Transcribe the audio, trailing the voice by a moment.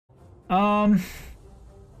I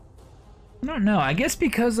don't know. I guess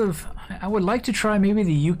because of... I would like to try maybe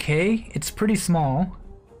the UK. It's pretty small.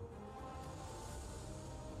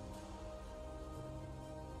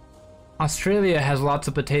 Australia has lots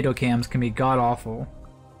of potato cams, can be god-awful.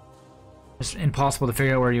 It's impossible to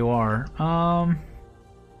figure out where you are.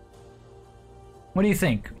 What do you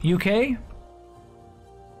think? UK?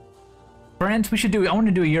 France? We should do... I want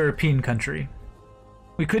to do a European country.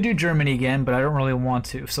 We could do Germany again, but I don't really want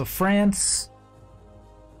to. So France...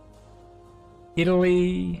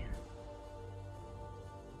 Italy...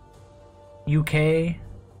 UK...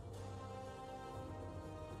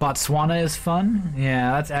 Botswana is fun.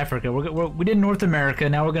 Yeah, that's Africa. We did North America.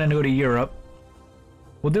 Now we're gonna go to Europe.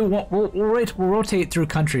 We'll do. We'll rotate through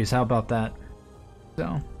countries. How about that?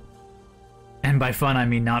 So, and by fun I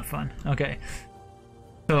mean not fun. Okay.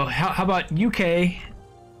 So how about UK,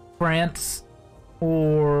 France,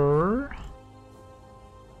 or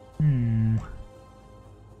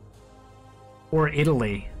or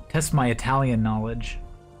Italy? Test my Italian knowledge,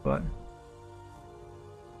 but.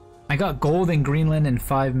 I got gold in Greenland in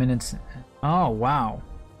 5 minutes. Oh, wow.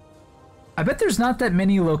 I bet there's not that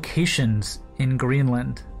many locations in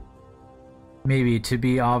Greenland. Maybe, to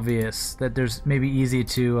be obvious. That there's maybe easy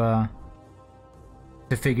to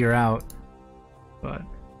figure out. But...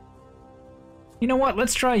 You know what?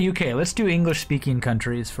 Let's try UK. Let's do English-speaking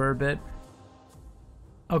countries for a bit.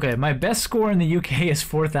 Okay, my best score in the UK is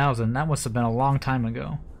 4,000. That must have been a long time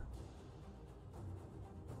ago.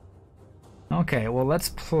 Okay, well, let's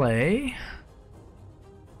play.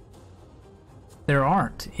 There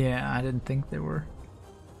aren't. Yeah, I didn't think there were.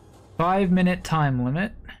 5-minute time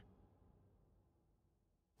limit.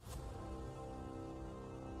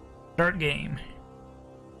 Start game.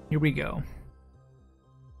 Here we go.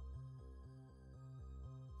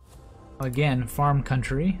 Again, farm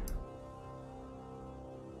country.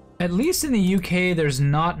 At least in the UK, there's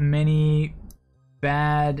not many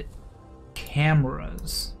bad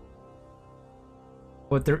cameras.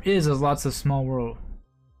 What there is lots of small world.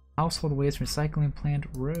 Household waste, recycling plant,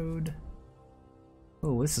 road.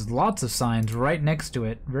 Oh, this is lots of signs right next to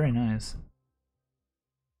it. Very nice.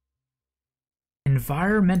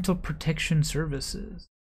 Environmental protection services.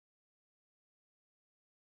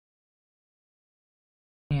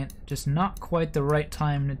 And just not quite the right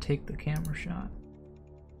time to take the camera shot.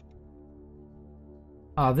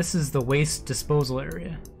 Ah, this is the waste disposal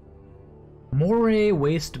area. Moray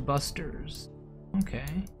Waste Busters.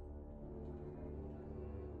 Okay.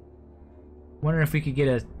 Wonder if we could get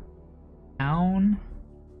a town?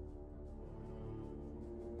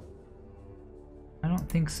 I don't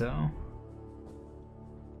think so.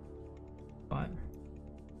 But...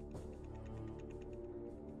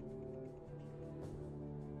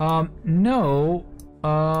 no.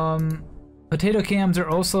 Potato cams are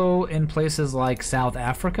also in places like South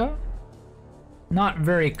Africa. Not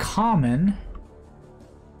very common.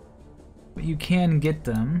 But you can get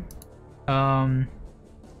them.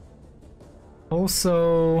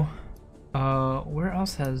 Also, where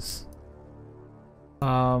else has...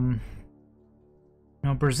 no,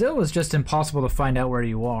 Brazil is just impossible to find out where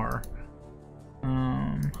you are.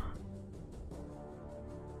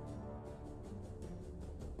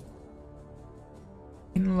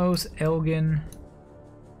 Inlos, Elgin...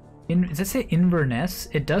 does it say Inverness?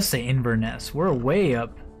 It does say Inverness. We're way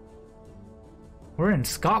up. We're in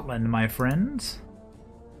Scotland, my friends.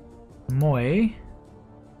 Moy.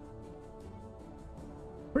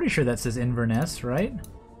 Pretty sure that says Inverness, right?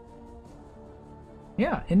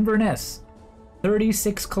 Yeah, Inverness.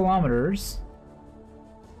 36 kilometers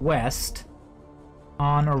west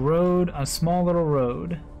on a road, a small little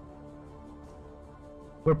road.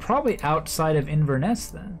 We're probably outside of Inverness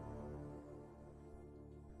then.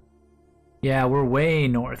 Yeah, we're way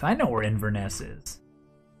north. I know where Inverness is.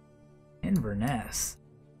 Inverness.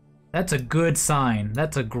 That's a good sign.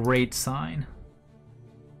 That's a great sign.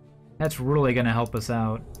 That's really gonna help us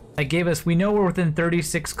out. That gave us... We know we're within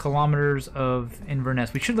 36 kilometers of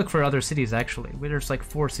Inverness. We should look for other cities, actually. There's like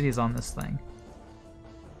 4 cities on this thing.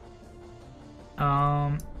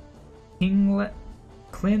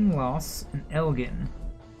 Kinloss and Elgin.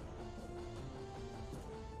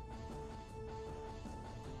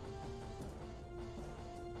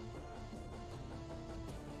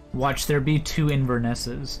 Watch there be 2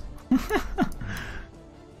 Invernesses.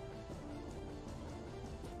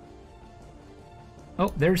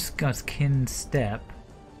 Oh, there's Kinstep.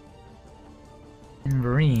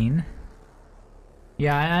 Inverine.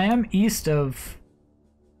 Yeah, I am east of...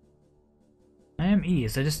 I am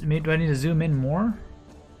east. Do I need to zoom in more?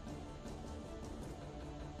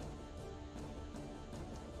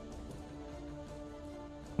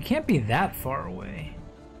 We can't be that far away.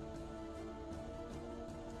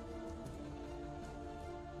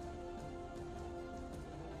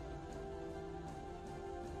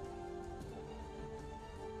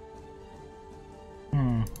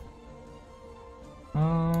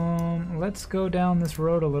 Let's go down this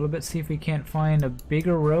road a little bit, see if we can't find a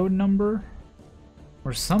bigger road number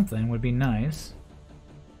or something would be nice.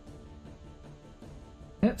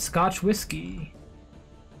 Yep, Scotch whiskey.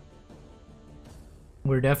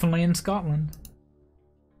 We're definitely in Scotland.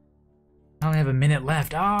 I only have a minute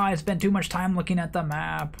left. Ah, I spent too much time looking at the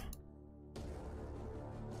map.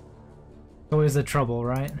 Always the trouble,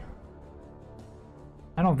 right?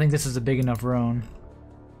 I don't think this is a big enough road.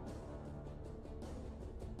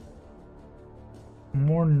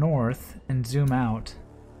 More north and zoom out.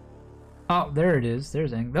 Oh, there it is.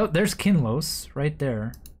 There's oh, there's Kinlos right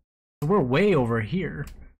there. We're way over here.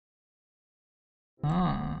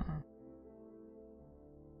 Ah.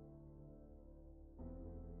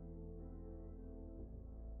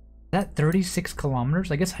 That 36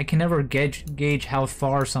 kilometers? I guess I can never gauge how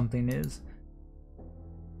far something is.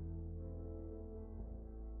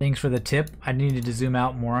 Thanks for the tip. I needed to zoom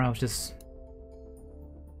out more. I was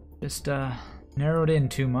just narrowed in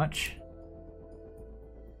too much.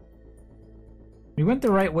 We went the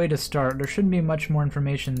right way to start. There shouldn't be much more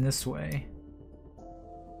information this way.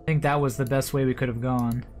 I think that was the best way we could have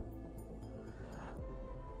gone.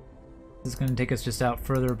 This is going to take us just out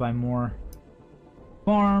further by more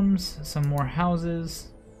farms, some more houses.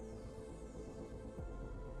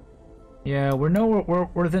 Yeah, we're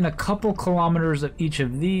within a couple kilometers of each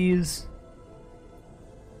of these.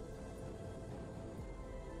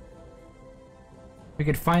 We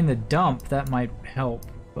could find the dump, that might help,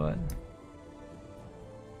 but...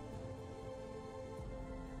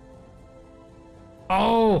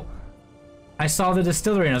 Oh! I saw the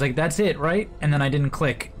distillery and I was like, that's it, right? And then I didn't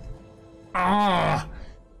click. Ah!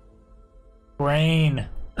 Brain.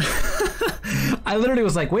 I literally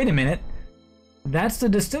was like, wait a minute. That's the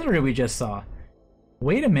distillery we just saw.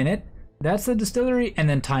 Wait a minute. That's the distillery, and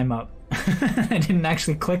then time up. I didn't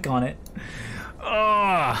actually click on it.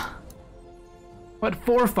 Ugh. But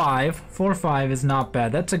 4-5. 4-5 is not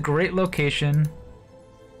bad. That's a great location.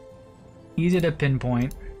 Easy to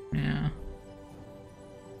pinpoint. Yeah.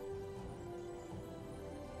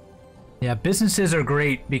 Yeah, businesses are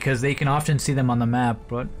great because they can often see them on the map,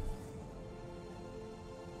 but...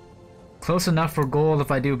 Close enough for gold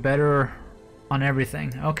if I do better on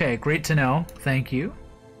everything. Okay, great to know. Thank you.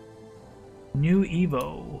 New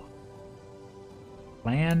Evo.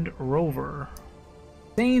 Land Rover.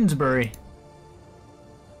 Sainsbury.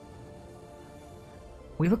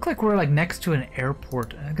 We look like we're like next to an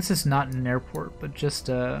airport. I guess it's not an airport, but just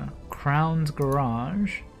a Crown's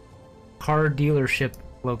Garage. Car dealership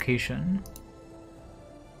location.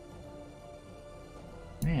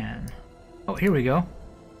 Man. Oh, here we go.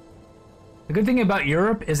 The good thing about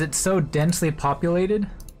Europe is it's so densely populated.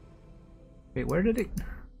 Wait, where did it...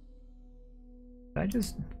 Did I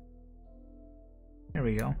just... There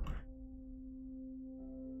we go.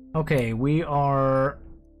 Okay, we are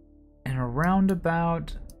in a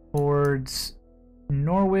roundabout towards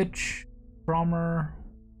Norwich, Cromer,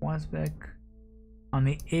 Wasbeck, on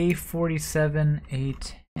the A47,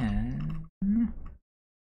 A10.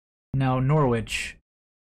 Now, Norwich.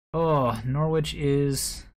 Oh, Norwich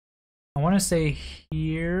is... I want to say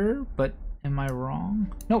here, but am I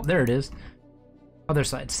wrong? Nope, there it is. Other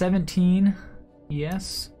side. 17.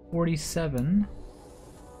 Yes. 47.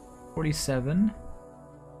 47.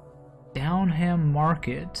 Downham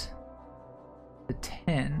Market. The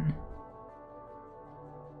 10.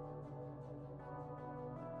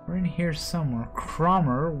 We're in here somewhere.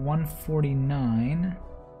 Cromer, 149.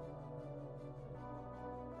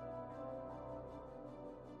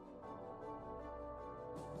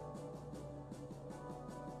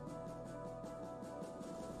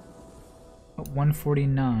 At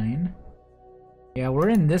 149. Yeah, we're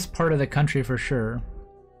in this part of the country for sure.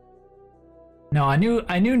 No,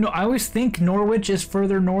 I always think Norwich is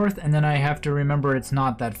further north, and then I have to remember it's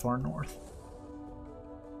not that far north.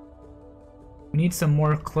 We need some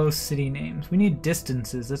more close city names. We need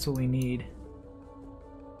distances, that's what we need.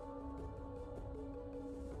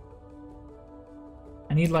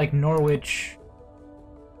 I need like Norwich.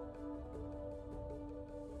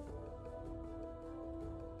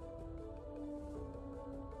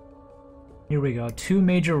 Here we go. 2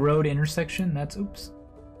 major road intersection. That's oops.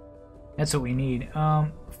 That's what we need.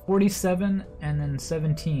 47 and then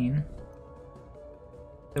 17.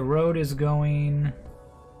 The road is going...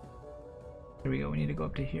 Here we go. We need to go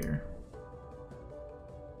up to here.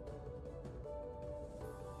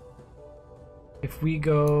 If we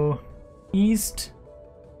go east,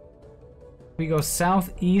 if we go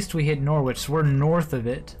southeast, we hit Norwich, so we're north of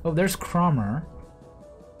it. Oh, there's Cromer.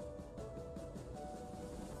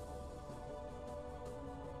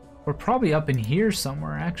 We're probably up in here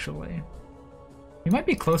somewhere, actually. We might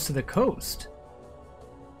be close to the coast.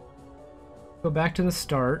 Go back to the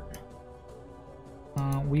start.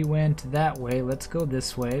 We went that way. Let's go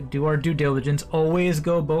this way. Do our due diligence. Always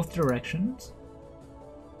go both directions.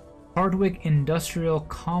 Hardwick Industrial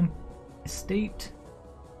Estate.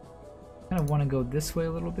 Kind of want to go this way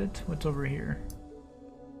a little bit. What's over here?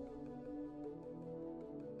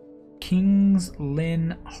 Kings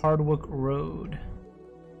Lynn Hardwick Road.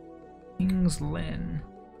 Kings Lynn.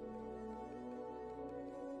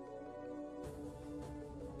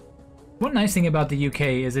 One nice thing about the UK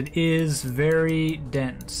is it is very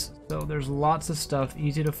dense, so there's lots of stuff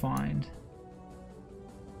easy to find.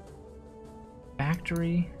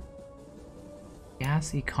 Factory.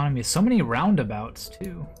 Gas economy. So many roundabouts,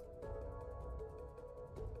 too.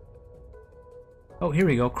 Oh, here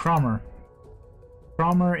we go. Cromer.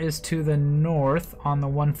 Cromer is to the north on the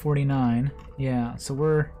 149. Yeah, so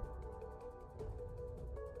we're...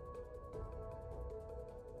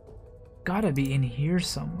 gotta be in here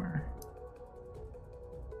somewhere.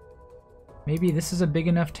 Maybe this is a big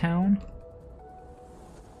enough town?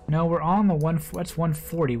 No, we're on the that's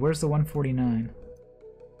 140. Where's the 149?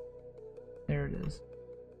 There it is.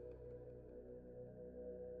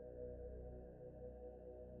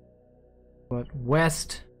 But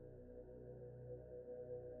west,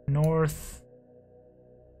 north,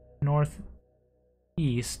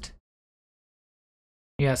 northeast.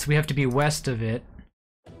 Yeah, so we have to be west of it.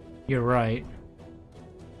 You're right.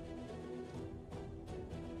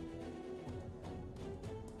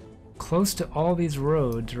 Close to all these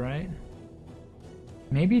roads, right?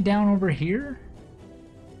 Maybe down over here?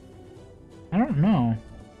 I don't know.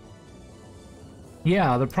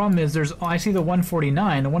 Yeah, the problem is there's... I see the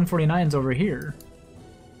 149. The 149's over here.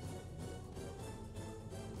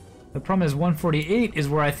 The problem is 148 is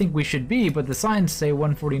where I think we should be, but the signs say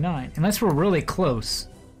 149. Unless we're really close.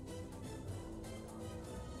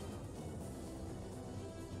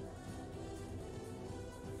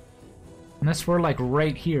 Unless we're like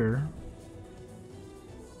right here.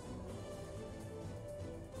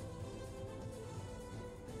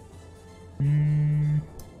 Hmm.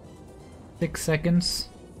 6 seconds.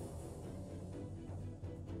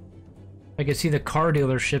 If I could see the car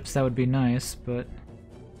dealerships, that would be nice, but...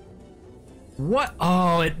 What?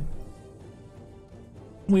 Oh, it...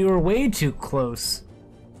 We were way too close.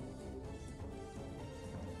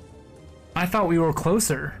 I thought we were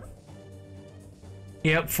closer.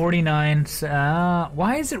 Yep, 49.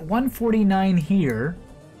 Why is it 149 here?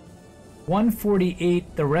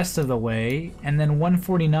 148 the rest of the way, and then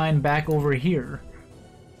 149 back over here.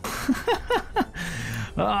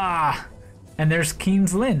 Ah! And there's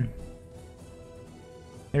Kings Lynn.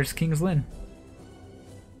 There's Kings Lynn.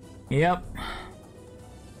 Yep.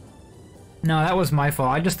 No, that was my fault.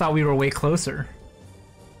 I just thought we were way closer.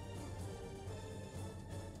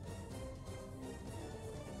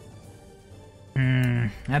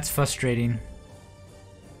 That's frustrating.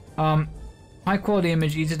 High quality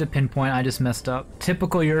image, easy to pinpoint. I just messed up.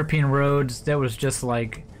 Typical European roads. That was just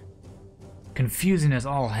like confusing as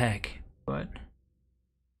all heck. But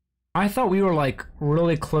I thought we were like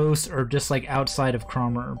really close or just like outside of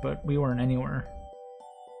Cromer, but we weren't anywhere.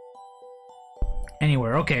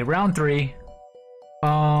 Anywhere. Okay, round 3.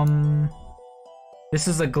 This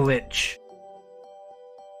is a glitch.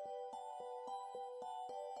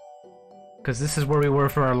 Because this is where we were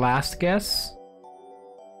for our last guess.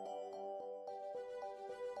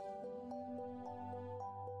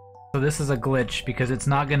 So this is a glitch because it's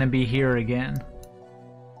not going to be here again.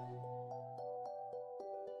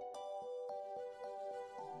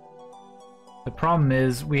 The problem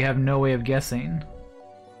is we have no way of guessing.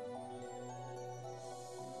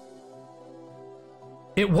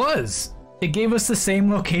 It was! It gave us the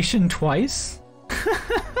same location twice?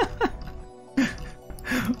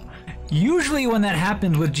 Usually when that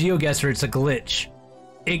happens with GeoGuessr, it's a glitch.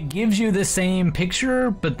 It gives you the same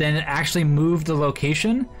picture, but then it actually moved the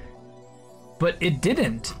location. But it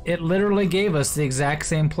didn't. It literally gave us the exact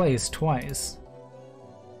same place twice.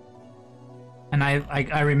 And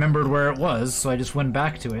I remembered where it was, so I just went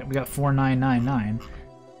back to it. We got 4999.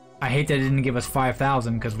 I hate that it didn't give us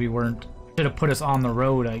 5,000 because we weren't... Should have put us on the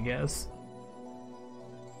road, I guess.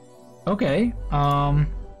 Okay,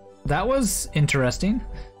 that was interesting.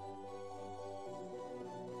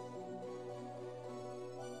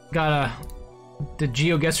 Got a The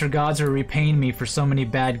GeoGuessr gods are repaying me for so many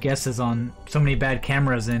bad guesses on so many bad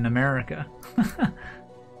cameras in America.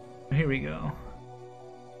 Here we go.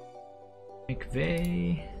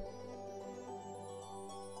 McVeigh.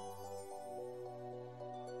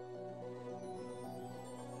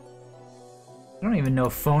 I don't even know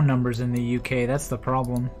phone numbers in the UK, that's the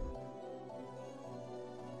problem.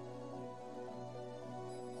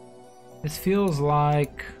 This feels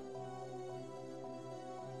like...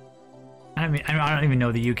 I don't even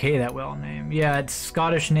know the UK that well name. Yeah, it's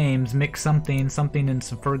Scottish names, Mick something, something and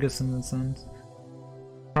some Ferguson and Sons.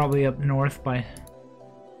 Probably up north by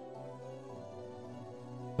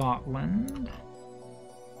Scotland.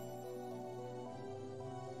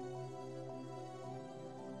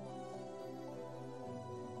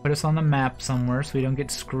 Put us on the map somewhere so we don't get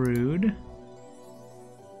screwed.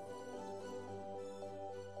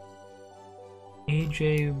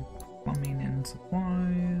 AJ Plumbing and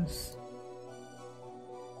Supplies.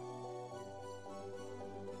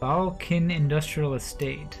 Balkan Industrial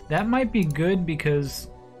Estate. That might be good because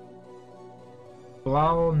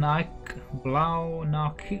Blaunak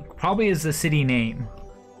probably is the city name.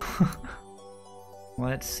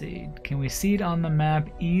 Let's see. Can we see it on the map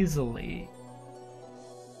easily?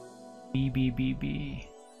 BBBB.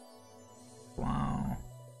 Wow.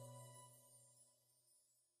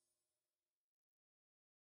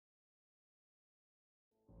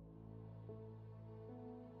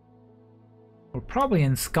 We're probably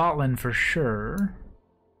in Scotland for sure.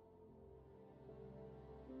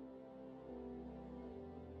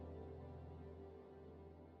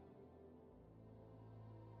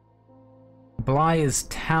 Bly is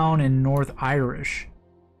town in North Irish.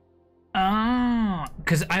 Ah,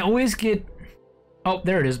 because I always get... Oh,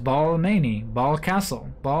 there it is. Balmainey. Ball Castle.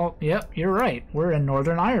 Yep, you're right. We're in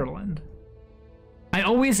Northern Ireland. I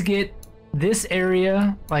always get this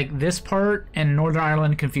area, like this part, and Northern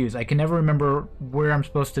Ireland confused. I can never remember where I'm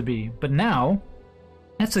supposed to be. But now,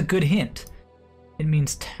 that's a good hint. It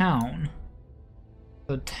means town.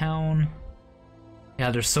 So town...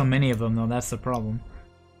 Yeah, there's so many of them, though. That's the problem.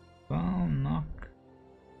 Balnock.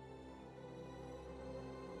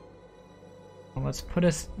 Well, let's put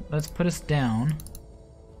us down.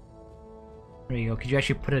 There you go. Could you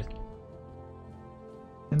actually put a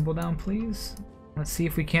symbol down, please? Let's see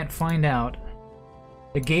if we can't find out.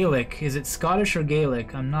 The Gaelic. Is it Scottish or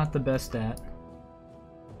Gaelic? I'm not the best at.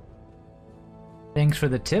 Thanks for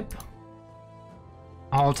the tip.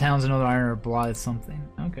 All towns in Northern Ireland are Blythe something.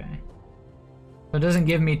 Okay. So it doesn't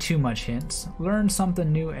give me too much hints. Learn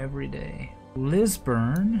something new every day.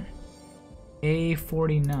 Lisburn.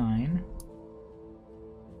 A49.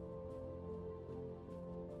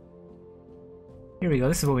 Here we go.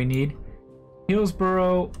 This is what we need.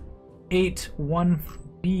 Hillsborough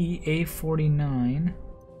 81B A49.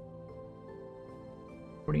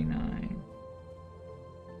 49.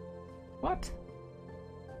 What?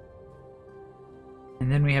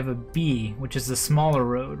 And then we have a B, which is the smaller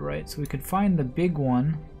road, right? So we could find the big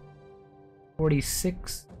one.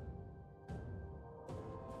 46.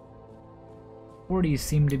 40s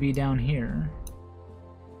seem to be down here.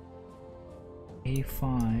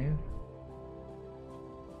 A5.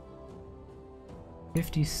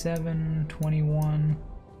 57, 21.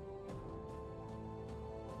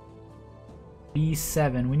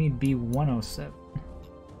 B7. We need B107.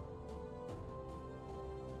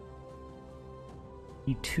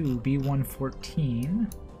 B2,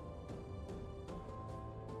 B114.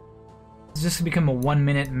 It's just to become a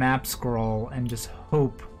 1-minute map scroll and just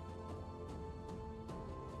hope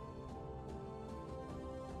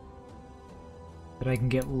that I can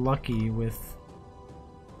get lucky with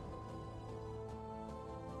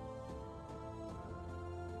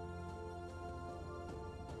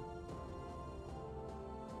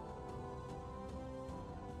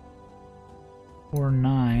or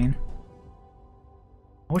 9.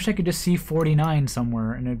 I wish I could just see 49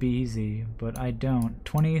 somewhere and it'd be easy, but I don't.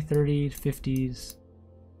 20, 30, 50s.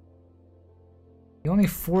 The only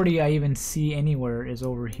 40 I even see anywhere is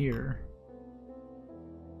over here.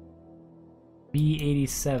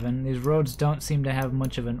 B87. These roads don't seem to have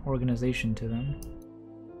much of an organization to them.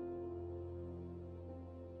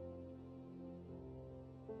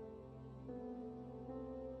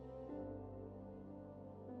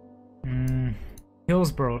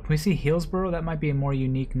 Hillsborough. Can we see Hillsborough? That might be a more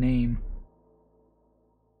unique name.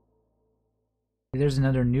 There's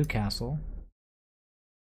another Newcastle.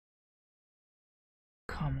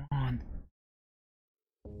 Come on.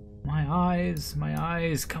 My eyes.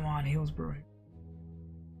 Come on, Hillsborough.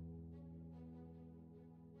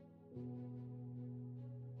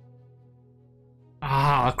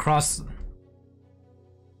 Ah, across...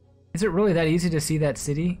 Is it really that easy to see that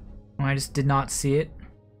city? Oh, I just did not see it.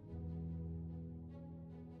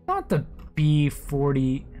 Not the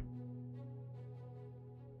B40.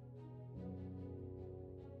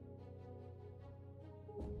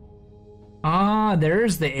 Ah,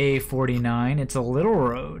 there's the A49. It's a little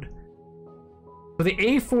road. So the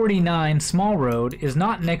A49 small road is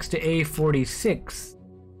not next to A46.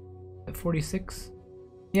 46?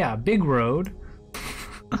 Yeah, big road.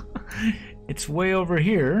 It's way over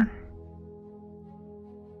here.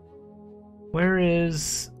 Where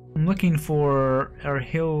is... I'm looking for our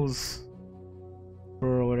hills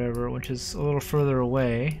or whatever, which is a little further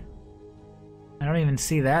away. I don't even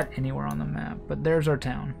see that anywhere on the map, but there's our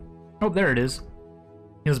town. Oh, there it is.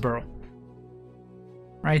 Hillsborough.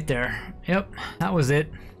 Right there. Yep, that was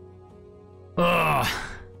it. Ugh.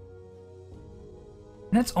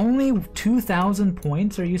 That's only 2,000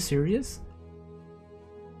 points? Are you serious?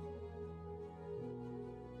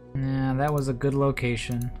 Yeah, that was a good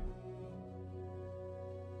location.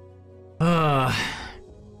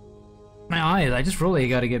 My eyes, I just really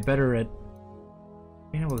gotta get better at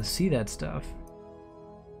being able to see that stuff.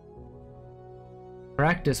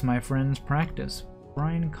 Practice, my friends, practice.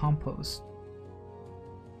 Brine compost.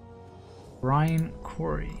 Brine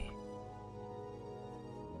quarry.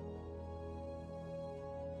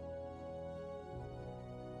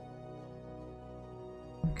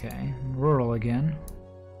 Okay, rural again.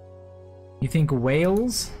 You think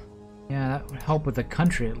Wales? Yeah, that would help with the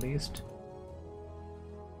country at least.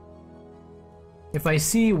 If I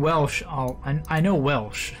see Welsh, I know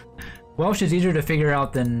Welsh. Welsh is easier to figure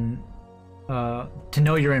out than to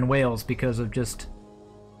know you're in Wales because of just...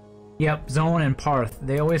 Yep, Zone and Parth.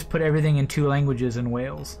 They always put everything in 2 languages in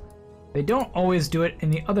Wales. They don't always do it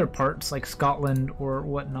in the other parts, like Scotland or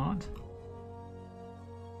whatnot.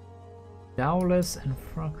 Dowless and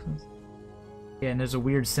Fruxus. Yeah, and there's a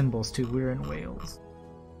weird symbols too. We're in Wales.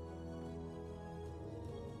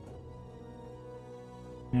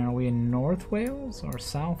 Now, are we in North Wales or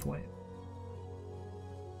South Wales?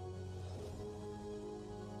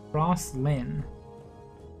 Cross Lynn.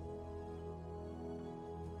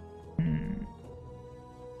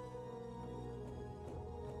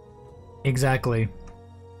 Exactly.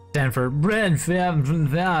 Stanford. Bread,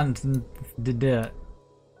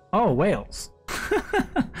 oh, Wales.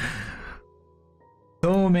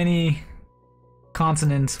 So many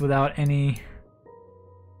consonants without any.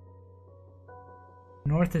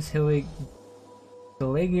 North is hilly.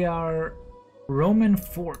 Galegiar Roman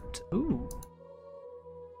fort. Ooh.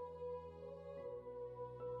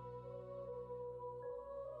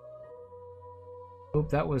 Oh,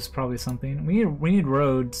 that was probably something. We need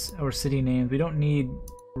roads or city names. We don't need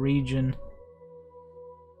region.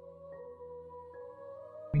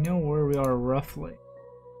 We know where we are roughly.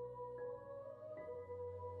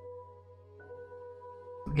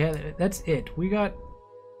 Yeah, that's it. We got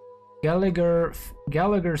Gallagher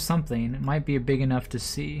something. It might be big enough to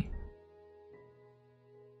see.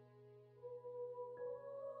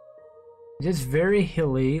 It is very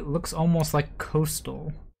hilly. It looks almost like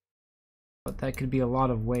coastal. But that could be a lot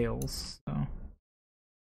of Wales, so.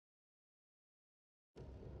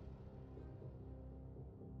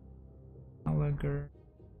 Gallagher.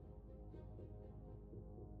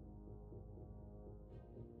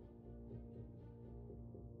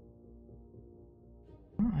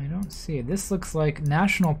 Oh, I don't see it. This looks like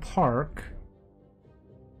National Park.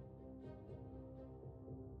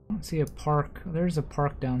 I don't see a park. There's a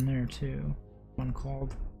park down there too. One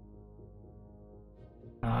called.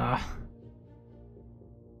 I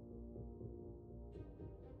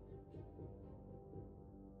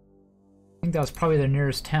think that was probably their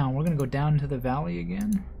nearest town. We're gonna go down to the valley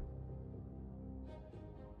again.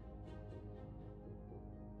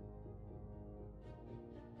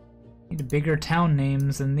 Need bigger town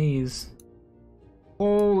names than these.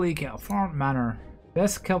 Holy cow, Farm Manor.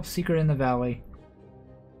 Best kept secret in the valley.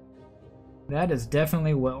 That is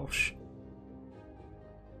definitely Welsh.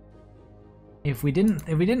 If you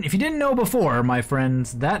didn't know before, my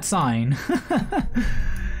friends, that sign.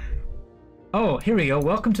 Oh, here we go.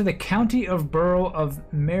 Welcome to the County of Borough of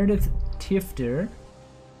Meredith Tifter.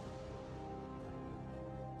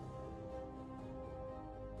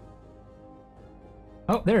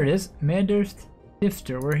 Oh, there it is. Meredith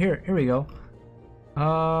Tifter. We're here. Here we go.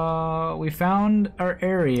 We found our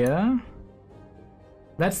area.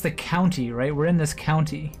 That's the county, right? We're in this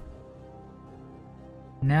county.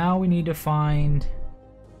 Now we need to find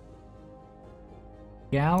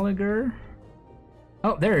Gallagher.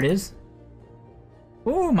 Oh, there it is.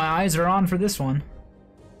 Oh, my eyes are on for this one.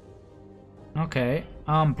 Okay.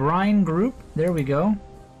 Brine Group. There we go.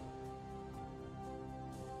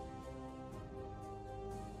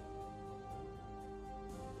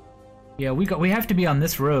 Yeah, we have to be on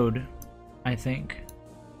this road, I think.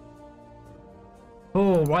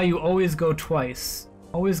 Oh, why you always go twice?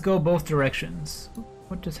 Always go both directions.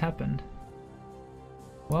 What just happened?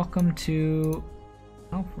 Welcome to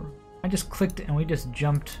Alpha. I just clicked and we just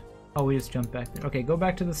jumped. Oh, we just jumped back there. Okay, go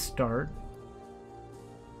back to the start.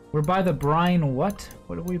 We're by the brine what?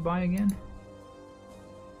 What did we buy again?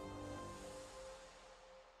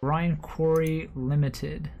 Brine Quarry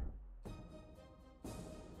Limited.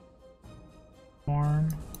 Farm.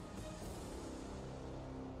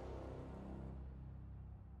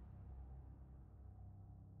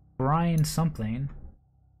 Brine something.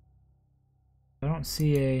 I don't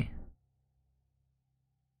see a...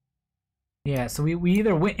 Yeah, so we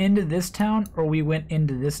either went into this town or we went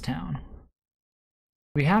into this town.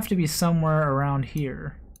 We have to be somewhere around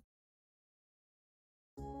here.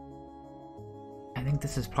 I think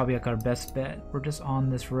this is probably like our best bet. We're just on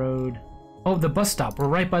this road. Oh, the bus stop. We're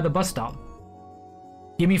right by the bus stop.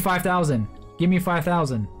 Give me 5,000. Give me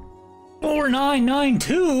 5,000.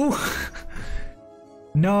 4992.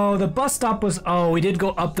 No, the bus stop was... Oh, we did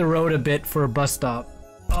go up the road a bit for a bus stop.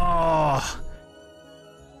 Oh.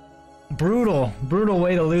 Brutal. Brutal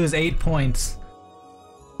way to lose 8 points.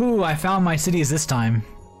 Ooh, I found my cities this time.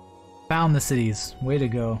 Found the cities. Way to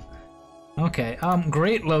go. Okay,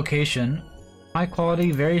 great location. High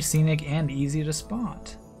quality, very scenic, and easy to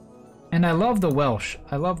spot. And I love the Welsh.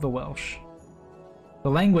 I love the Welsh. The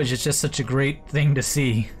language is just such a great thing to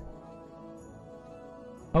see.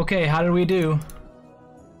 Okay, how did we do?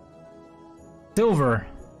 Silver.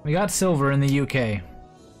 We got silver in the UK.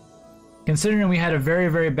 Considering we had a very,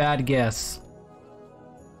 very bad guess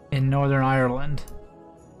in Northern Ireland.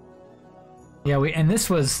 Yeah, and this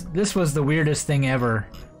was the weirdest thing ever.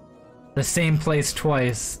 The same place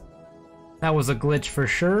twice. That was a glitch for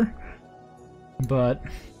sure. But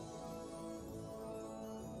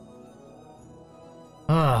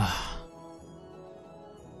oh,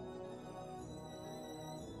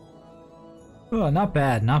 not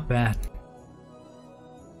bad, not bad.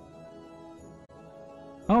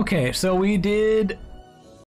 Okay, so we did